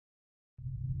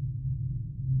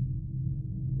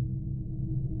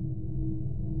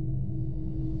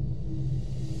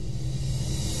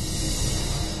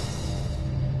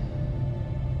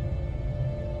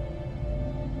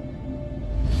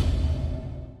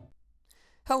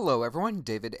Hello everyone,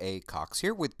 David A. Cox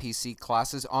here with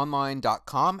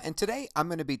PCClassesOnline.com, and today I'm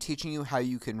going to be teaching you how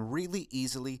you can really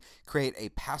easily create a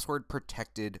password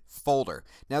protected folder.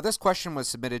 Now this question was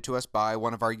submitted to us by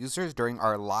one of our users during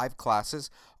our live classes.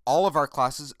 All of our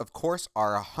classes, of course,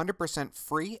 are 100%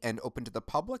 free and open to the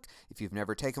public. If you've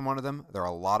never taken one of them, they're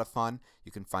a lot of fun.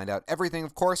 You can find out everything,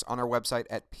 of course, on our website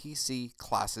at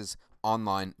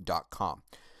PCClassesOnline.com.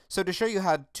 So to show you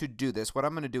how to do this, what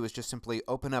I'm going to do is just simply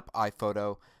open up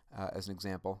iPhoto as an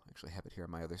example. Actually, I have it here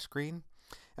on my other screen.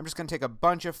 I'm just going to take a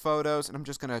bunch of photos and I'm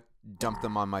just going to dump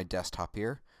them on my desktop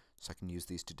here so I can use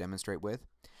these to demonstrate with.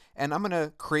 And I'm going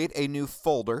to create a new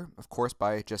folder, of course,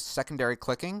 by just secondary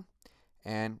clicking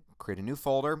and create a new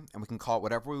folder, and we can call it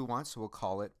whatever we want, so we'll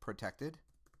call it Protected.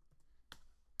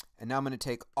 And now I'm going to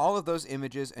take all of those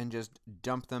images and just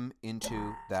dump them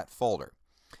into that folder.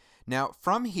 Now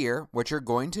from here, what you're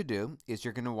going to do is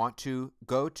you're going to want to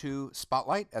go to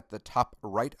Spotlight at the top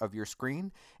right of your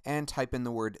screen and type in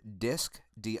the word disk,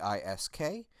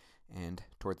 D-I-S-K, and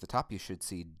towards the top you should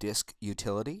see Disk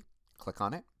Utility. Click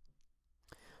on it.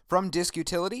 From Disk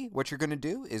Utility, what you're going to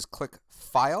do is click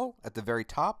File at the very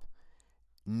top,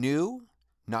 New,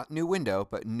 not New Window,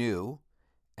 but New,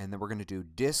 and then we're going to do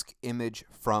Disk Image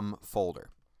From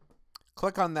Folder.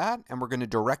 Click on that, and we're going to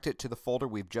direct it to the folder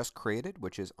we've just created,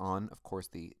 which is on, of course,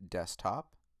 the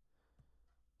desktop.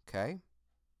 Okay.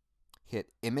 Hit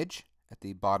Image at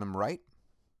the bottom right.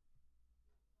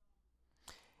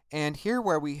 And here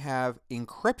where we have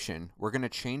encryption, we're going to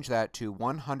change that to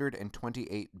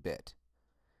 128-bit.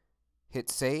 Hit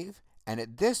Save, and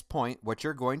at this point, what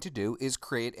you're going to do is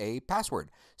create a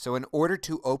password. So in order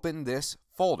to open this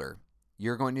folder,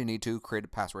 you're going to need to create a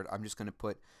password. I'm just going to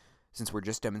put, since we're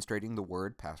just demonstrating, the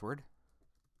word password.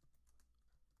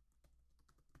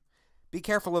 Be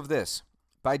careful of this.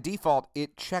 By default,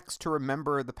 it checks to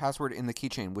remember the password in the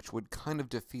keychain, which would kind of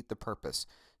defeat the purpose.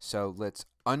 So let's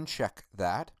uncheck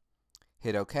that.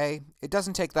 Hit OK. It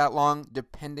doesn't take that long,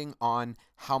 depending on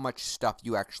how much stuff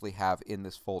you actually have in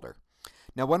this folder.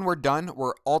 Now when we're done,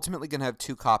 we're ultimately going to have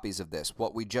two copies of this,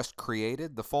 what we just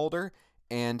created, the folder,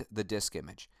 and the disk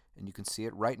image. And you can see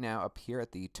it right now up here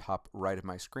at the top right of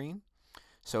my screen.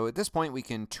 So at this point we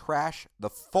can trash the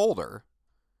folder,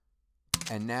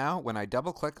 and now when I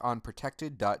double click on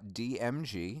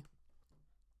protected.dmg,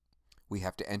 we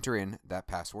have to enter in that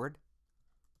password,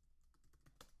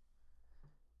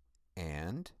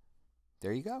 and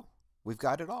there you go. We've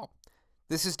got it all.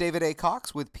 This is David A.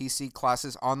 Cox with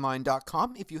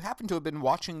PCClassesOnline.com. If you happen to have been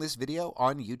watching this video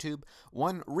on YouTube,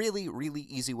 one really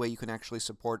easy way you can actually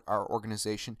support our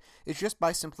organization is just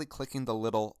by simply clicking the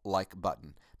little like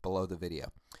button below the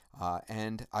video.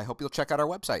 And I hope you'll check out our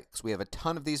website, because we have a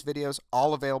ton of these videos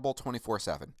all available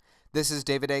 24/7. This is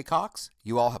David A. Cox.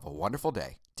 You all have a wonderful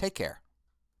day. Take care.